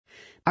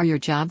Are your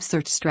job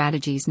search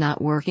strategies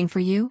not working for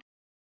you?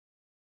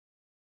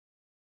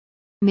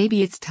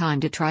 Maybe it's time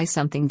to try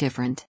something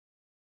different.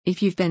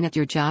 If you've been at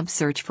your job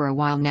search for a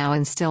while now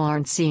and still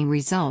aren't seeing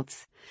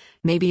results,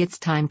 maybe it's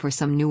time for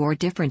some new or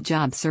different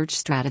job search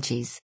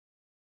strategies.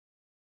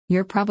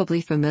 You're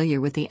probably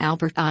familiar with the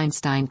Albert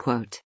Einstein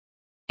quote.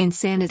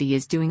 Insanity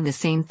is doing the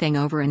same thing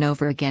over and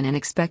over again and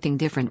expecting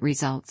different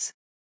results.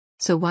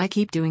 So why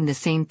keep doing the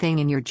same thing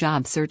in your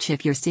job search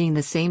if you're seeing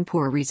the same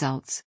poor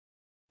results?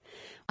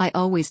 I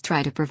always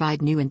try to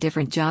provide new and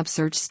different job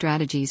search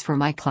strategies for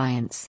my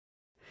clients.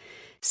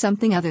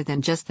 Something other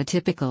than just the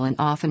typical and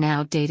often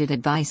outdated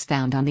advice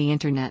found on the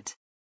internet.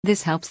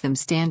 This helps them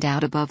stand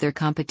out above their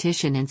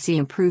competition and see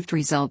improved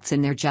results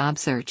in their job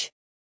search.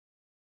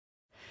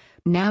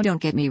 Now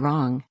don't get me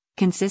wrong,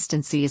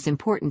 consistency is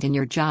important in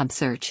your job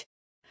search.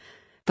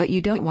 But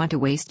you don't want to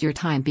waste your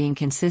time being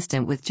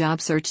consistent with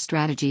job search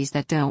strategies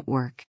that don't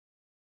work.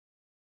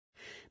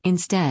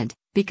 Instead,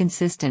 be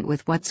consistent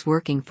with what's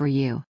working for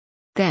you.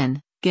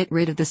 Then, get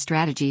rid of the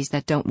strategies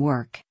that don't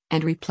work,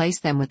 and replace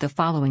them with the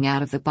following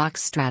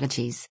out-of-the-box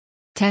strategies.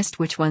 Test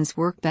which ones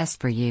work best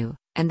for you,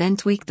 and then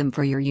tweak them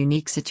for your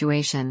unique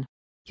situation.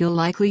 You'll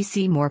likely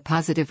see more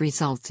positive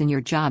results in your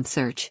job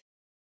search.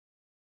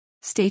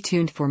 Stay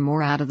tuned for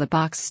more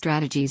out-of-the-box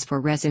strategies for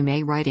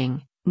resume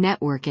writing,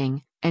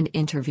 networking, and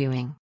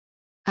interviewing.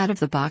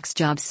 Out-of-the-box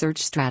job search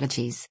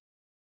strategies.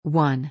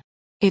 1.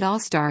 It all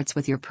starts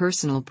with your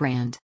personal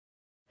brand.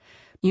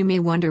 You may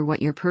wonder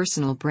what your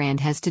personal brand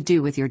has to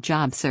do with your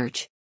job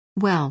search.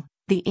 Well,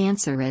 the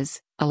answer is,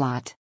 a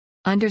lot.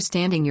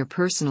 Understanding your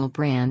personal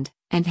brand,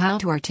 and how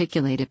to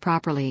articulate it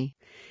properly,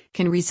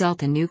 can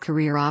result in new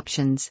career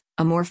options,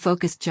 a more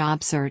focused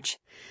job search,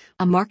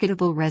 a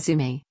marketable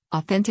resume,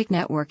 authentic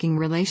networking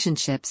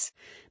relationships,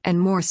 and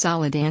more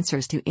solid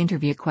answers to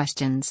interview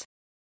questions.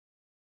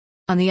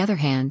 On the other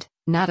hand,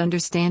 not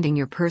understanding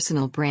your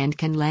personal brand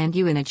can land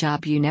you in a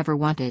job you never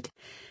wanted,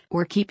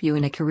 or keep you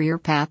in a career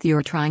path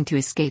you're trying to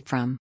escape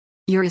from.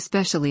 You're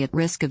especially at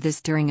risk of this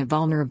during a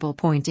vulnerable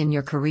point in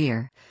your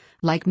career,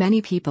 like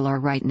many people are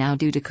right now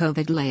due to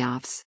COVID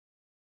layoffs.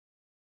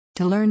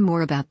 To learn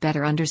more about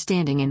better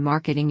understanding and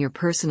marketing your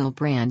personal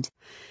brand,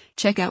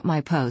 check out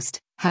my post,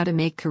 How to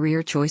Make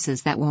Career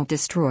Choices That Won't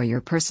Destroy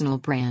Your Personal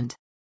Brand.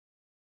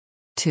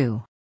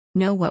 2.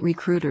 Know what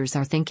recruiters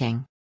are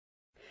thinking.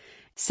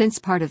 Since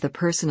part of the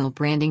personal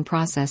branding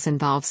process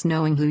involves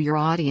knowing who your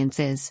audience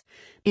is,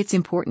 it's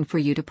important for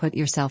you to put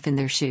yourself in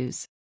their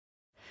shoes.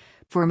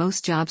 For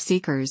most job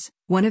seekers,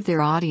 one of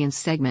their audience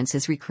segments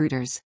is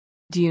recruiters.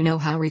 Do you know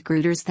how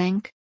recruiters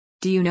think?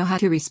 Do you know how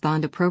to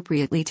respond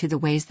appropriately to the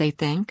ways they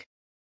think?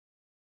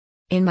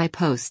 In my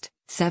post,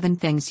 7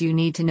 Things You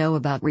Need to Know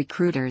About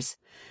Recruiters,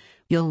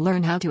 you'll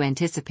learn how to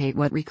anticipate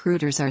what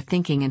recruiters are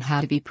thinking and how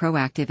to be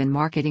proactive in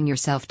marketing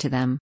yourself to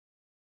them.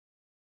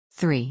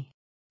 3.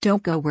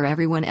 Don't go where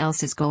everyone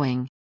else is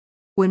going.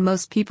 When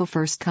most people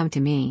first come to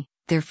me,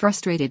 they're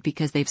frustrated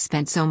because they've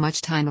spent so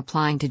much time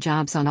applying to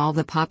jobs on all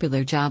the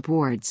popular job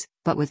boards,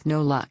 but with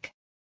no luck.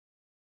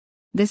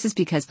 This is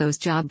because those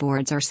job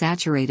boards are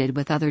saturated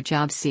with other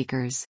job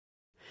seekers.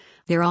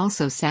 They're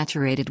also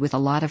saturated with a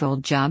lot of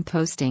old job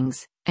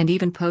postings, and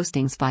even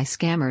postings by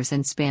scammers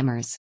and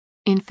spammers.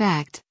 In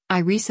fact, I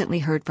recently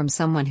heard from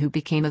someone who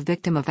became a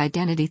victim of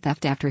identity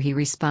theft after he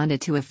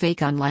responded to a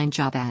fake online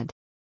job ad.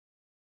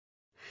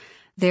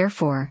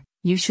 Therefore,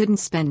 you shouldn't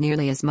spend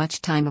nearly as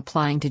much time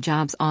applying to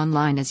jobs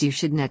online as you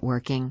should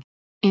networking.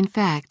 In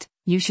fact,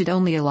 you should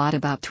only allot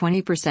about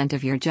 20%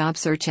 of your job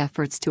search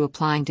efforts to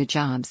applying to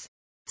jobs.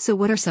 So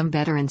what are some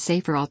better and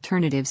safer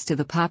alternatives to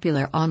the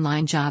popular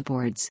online job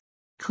boards?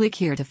 Click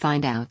here to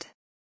find out.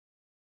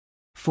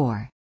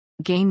 4.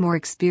 Gain more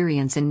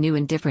experience in new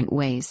and different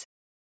ways.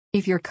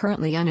 If you're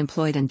currently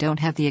unemployed and don't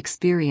have the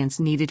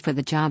experience needed for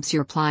the jobs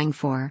you're applying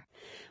for,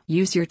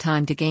 use your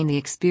time to gain the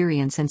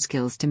experience and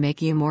skills to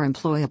make you more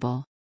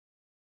employable.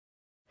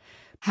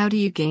 How do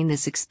you gain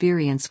this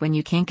experience when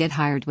you can't get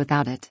hired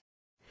without it?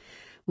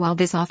 While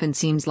this often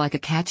seems like a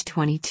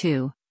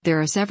catch-22, there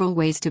are several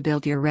ways to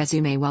build your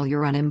resume while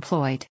you're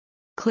unemployed.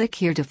 Click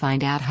here to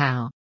find out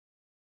how.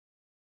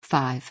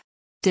 5.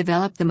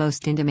 Develop the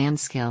most in-demand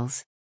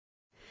skills.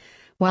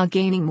 While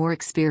gaining more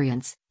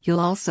experience, you'll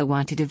also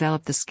want to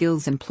develop the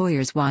skills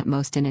employers want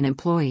most in an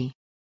employee.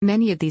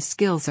 Many of these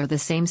skills are the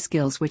same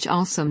skills which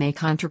also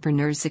make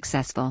entrepreneurs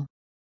successful.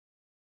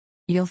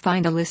 You'll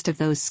find a list of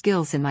those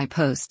skills in my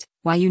post,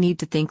 Why You Need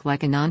to Think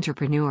Like an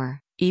Entrepreneur,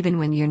 Even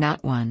When You're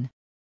Not One.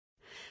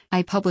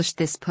 I published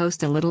this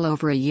post a little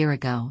over a year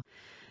ago,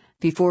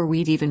 before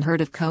we'd even heard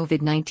of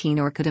COVID-19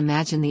 or could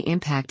imagine the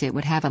impact it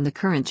would have on the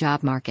current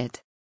job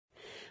market.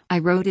 I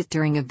wrote it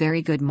during a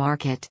very good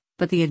market,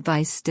 but the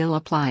advice still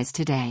applies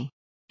today,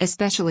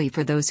 especially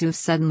for those who've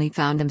suddenly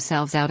found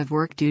themselves out of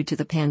work due to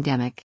the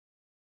pandemic.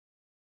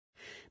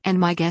 And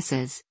my guess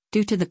is,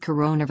 due to the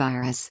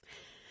coronavirus,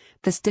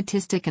 the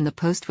statistic in the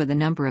post for the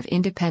number of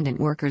independent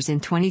workers in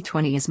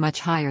 2020 is much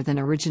higher than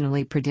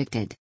originally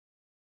predicted.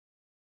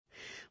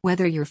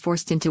 Whether you're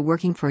forced into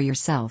working for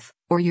yourself,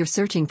 or you're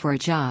searching for a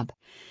job,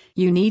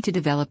 You need to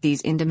develop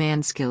these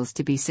in-demand skills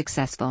to be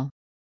successful.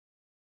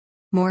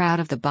 More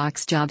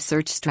out-of-the-box job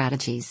search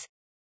strategies.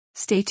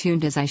 Stay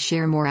tuned as I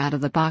share more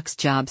out-of-the-box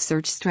job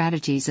search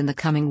strategies in the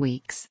coming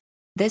weeks.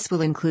 This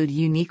will include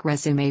unique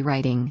resume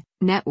writing,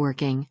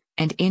 networking,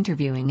 and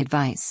interviewing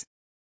advice.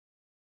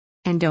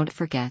 And don't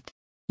forget,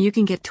 you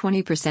can get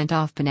 20%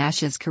 off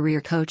paNASH's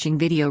career coaching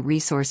video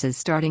resources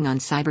starting on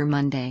Cyber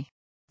Monday.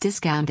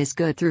 Discount is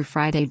good through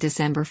Friday,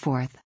 December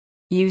 4th.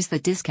 Use the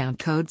discount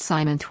code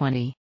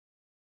SIMON20.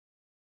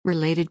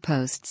 Related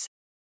posts.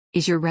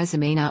 Is your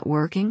resume not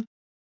working?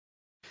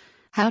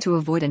 How to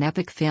avoid an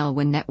epic fail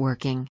when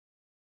networking.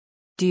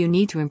 Do you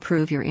need to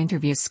improve your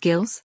interview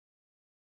skills?